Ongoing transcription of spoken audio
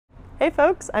Hey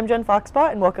folks, I'm Jen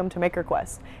Foxbot and welcome to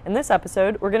MakerQuest. In this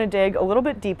episode, we're going to dig a little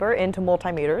bit deeper into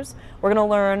multimeters. We're going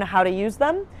to learn how to use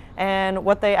them and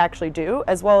what they actually do,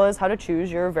 as well as how to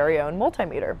choose your very own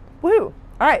multimeter. Woo!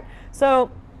 Alright, so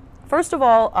first of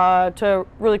all, to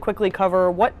really quickly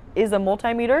cover what is a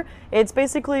multimeter, it's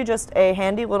basically just a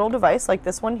handy little device like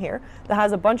this one here that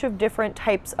has a bunch of different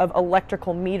types of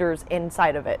electrical meters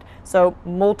inside of it. So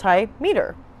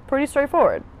multimeter, pretty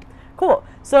straightforward. Cool.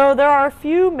 So there are a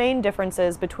few main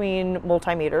differences between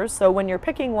multimeters. So when you're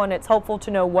picking one, it's helpful to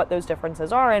know what those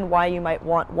differences are and why you might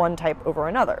want one type over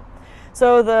another.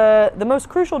 So the most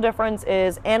crucial difference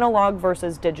is analog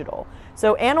versus digital.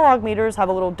 So analog meters have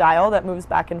a little dial that moves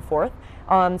back and forth.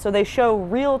 So they show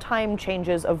real-time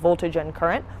changes of voltage and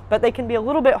current, but they can be a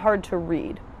little bit hard to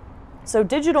read. So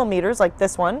digital meters, like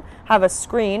this one, have a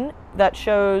screen that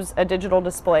shows a digital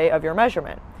display of your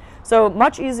measurement. So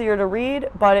much easier to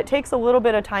read, but it takes a little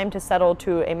bit of time to settle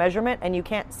to a measurement and you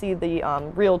can't see the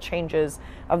real changes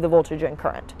of the voltage and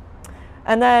current.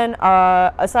 And then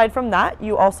aside from that,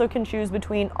 you also can choose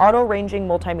between auto-ranging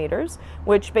multimeters,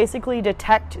 which basically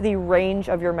detect the range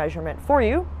of your measurement for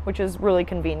you, which is really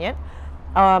convenient.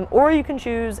 Or you can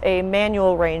choose a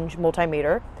manual range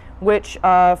multimeter, which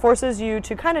forces you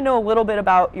to kind of know a little bit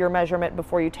about your measurement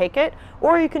before you take it,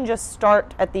 or you can just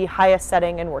start at the highest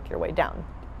setting and work your way down.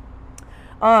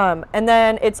 And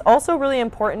then it's also really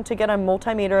important to get a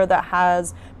multimeter that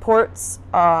has ports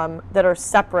that are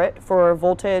separate for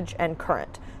voltage and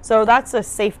current. So that's a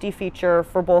safety feature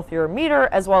for both your meter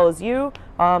as well as you.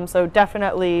 So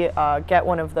definitely get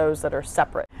one of those that are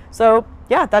separate. So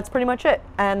yeah, that's pretty much it.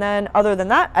 And then other than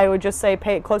that, I would just say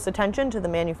pay close attention to the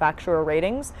manufacturer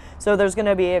ratings. So there's going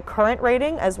to be a current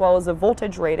rating as well as a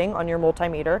voltage rating on your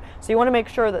multimeter. So you want to make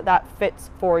sure that that fits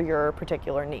for your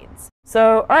particular needs.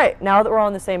 So all right, now that we're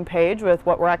on the same page with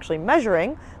what we're actually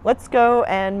measuring, let's go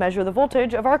and measure the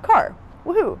voltage of our car.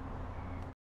 Woohoo!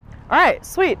 All right,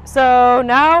 sweet. So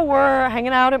now we're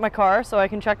hanging out at my car so I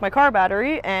can check my car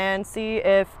battery and see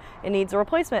if it needs a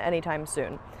replacement anytime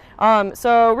soon.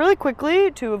 So really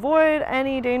quickly, to avoid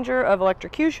any danger of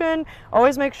electrocution,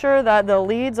 always make sure that the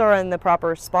leads are in the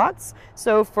proper spots.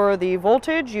 So for the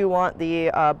voltage, you want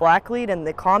the black lead in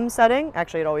the COM setting.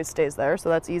 Actually, it always stays there, so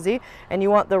that's easy. And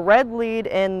you want the red lead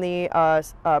in the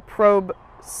probe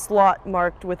slot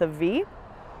marked with a V.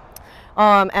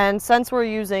 And since we're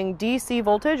using DC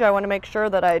voltage, I want to make sure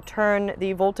that I turn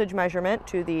the voltage measurement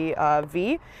to the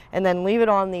V and then leave it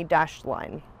on the dashed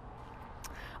line.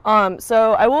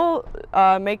 So I will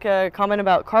make a comment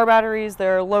about car batteries.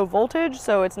 They're low voltage,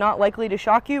 so it's not likely to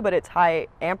shock you, but it's high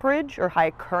amperage or high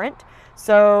current.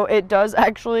 So it does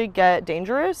actually get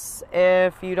dangerous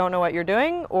if you don't know what you're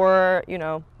doing, or, you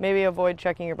know, maybe avoid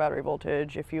checking your battery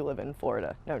voltage if you live in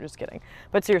Florida. No, just kidding.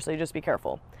 But seriously, just be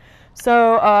careful.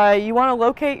 So you want to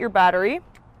locate your battery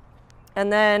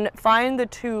and then find the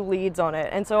two leads on it.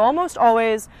 And so almost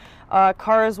always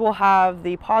cars will have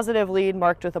the positive lead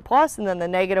marked with a plus, and then the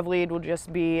negative lead will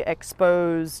just be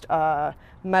exposed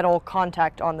metal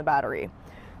contact on the battery.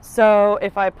 So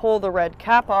if I pull the red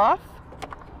cap off,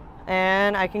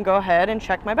 and I can go ahead and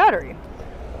check my battery.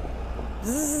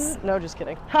 Zzz, no, just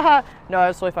kidding. Haha, no,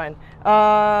 that's totally fine.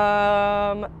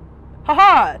 Haha,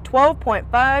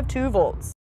 12.52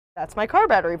 volts. That's my car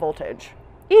battery voltage.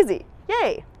 Easy,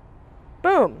 yay,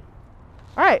 boom.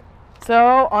 All right,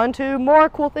 so on to more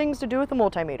cool things to do with the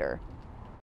multimeter.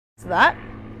 So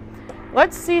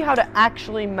let's see how to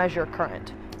actually measure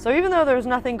current. So even though there's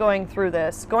nothing going through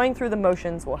this, going through the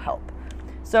motions will help.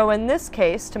 So in this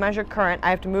case, to measure current,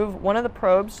 I have to move one of the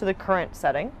probes to the current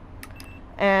setting,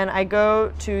 and I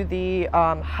go to the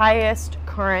highest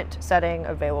current setting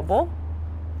available.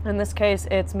 In this case,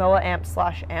 it's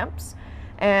milliamps/amps.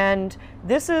 And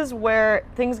this is where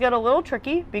things get a little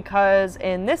tricky, because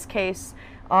in this case,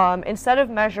 instead of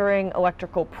measuring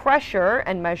electrical pressure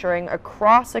and measuring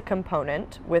across a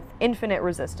component with infinite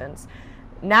resistance,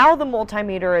 now the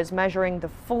multimeter is measuring the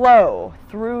flow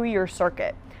through your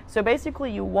circuit. So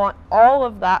basically you want all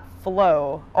of that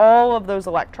flow, all of those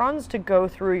electrons to go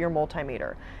through your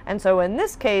multimeter. And so in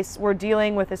this case, we're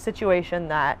dealing with a situation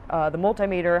that the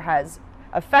multimeter has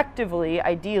effectively,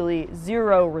 ideally,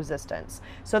 zero resistance.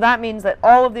 So that means that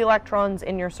all of the electrons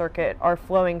in your circuit are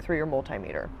flowing through your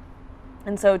multimeter.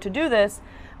 And so to do this,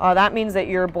 that means that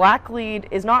your black lead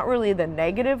is not really the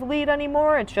negative lead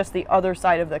anymore, it's just the other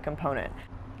side of the component.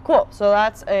 Cool, so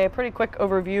that's a pretty quick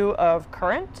overview of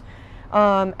current.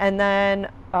 And then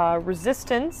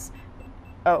resistance,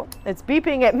 oh, it's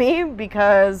beeping at me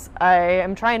because I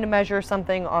am trying to measure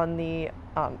something on the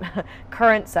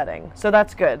current setting. So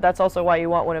that's good. That's also why you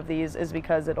want one of these, is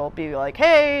because it'll be like,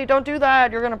 hey, don't do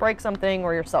that, you're gonna break something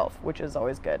or yourself, which is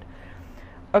always good.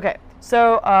 Okay,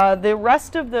 so the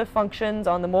rest of the functions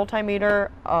on the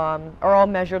multimeter are all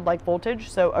measured like voltage,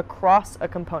 so across a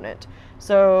component.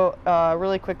 So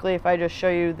really quickly, if I just show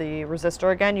you the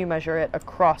resistor again, you measure it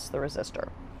across the resistor.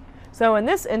 So in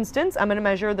this instance, I'm going to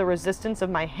measure the resistance of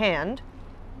my hand.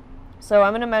 So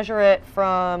I'm going to measure it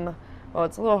from, well,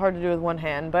 it's a little hard to do with one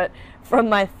hand, but from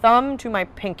my thumb to my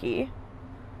pinky.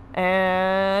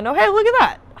 And, oh hey, look at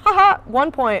that! Haha,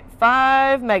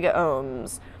 1.5 mega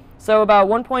ohms. So about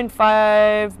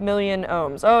 1.5 million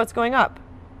ohms. Oh, it's going up.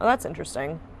 Oh, that's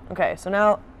interesting. Okay, so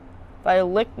now if I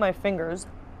lick my fingers,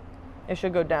 it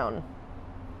should go down.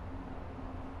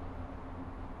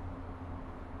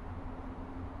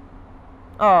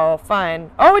 Oh, fine.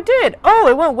 Oh, it did! Oh,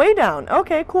 it went way down.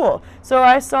 Okay, cool. So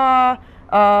I saw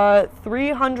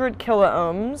 300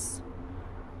 kiloohms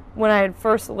when I had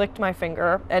first licked my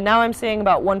finger, and now I'm seeing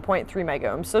about 1.3 mega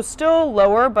ohms. So still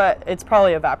lower, but it's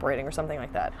probably evaporating or something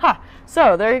like that. Ha!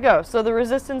 So there you go. So the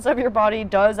resistance of your body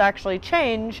does actually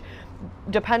change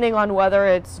depending on whether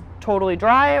it's totally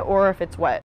dry or if it's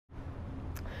wet.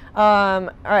 All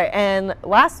right, and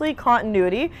lastly,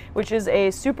 continuity, which is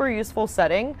a super useful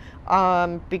setting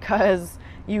because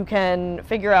you can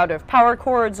figure out if power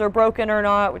cords are broken or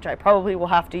not, which I probably will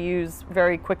have to use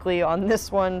very quickly on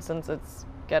this one since it's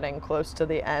getting close to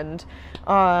the end.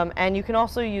 And you can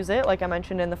also use it, like I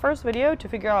mentioned in the first video, to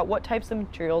figure out what types of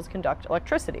materials conduct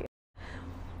electricity.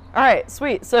 Alright,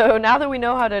 sweet. So now that we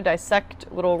know how to dissect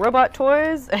little robot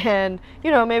toys and, you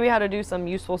know, maybe how to do some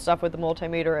useful stuff with the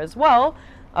multimeter as well,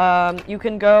 you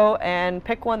can go and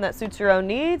pick one that suits your own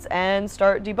needs and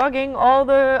start debugging all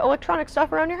the electronic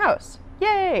stuff around your house.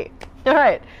 Yay!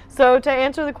 Alright, so to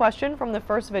answer the question from the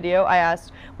first video, I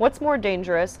asked, what's more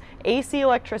dangerous, AC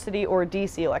electricity or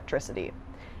DC electricity?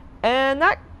 And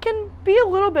that can be a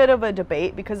little bit of a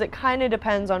debate because it kind of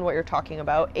depends on what you're talking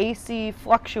about. AC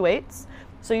fluctuates.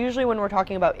 So usually when we're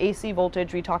talking about AC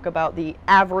voltage, we talk about the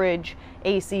average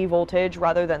AC voltage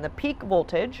rather than the peak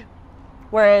voltage,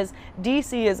 whereas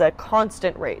DC is a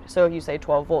constant rate. So if you say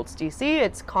 12 volts DC,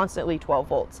 it's constantly 12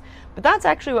 volts. But that's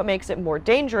actually what makes it more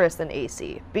dangerous than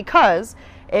AC, because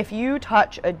if you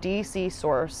touch a DC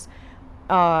source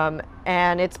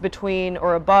and it's between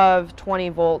or above 20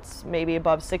 volts, maybe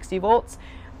above 60 volts,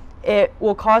 it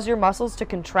will cause your muscles to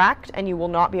contract and you will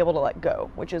not be able to let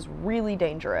go, which is really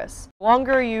dangerous. The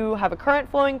longer you have a current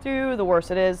flowing through, the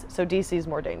worse it is, so DC is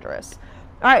more dangerous.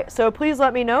 Alright, so please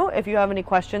let me know if you have any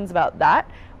questions about that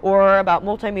or about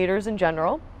multimeters in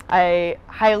general. I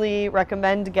highly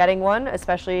recommend getting one,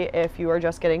 especially if you are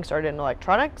just getting started in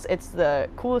electronics. It's the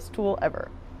coolest tool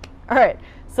ever. Alright,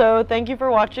 so thank you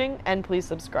for watching and please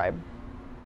subscribe.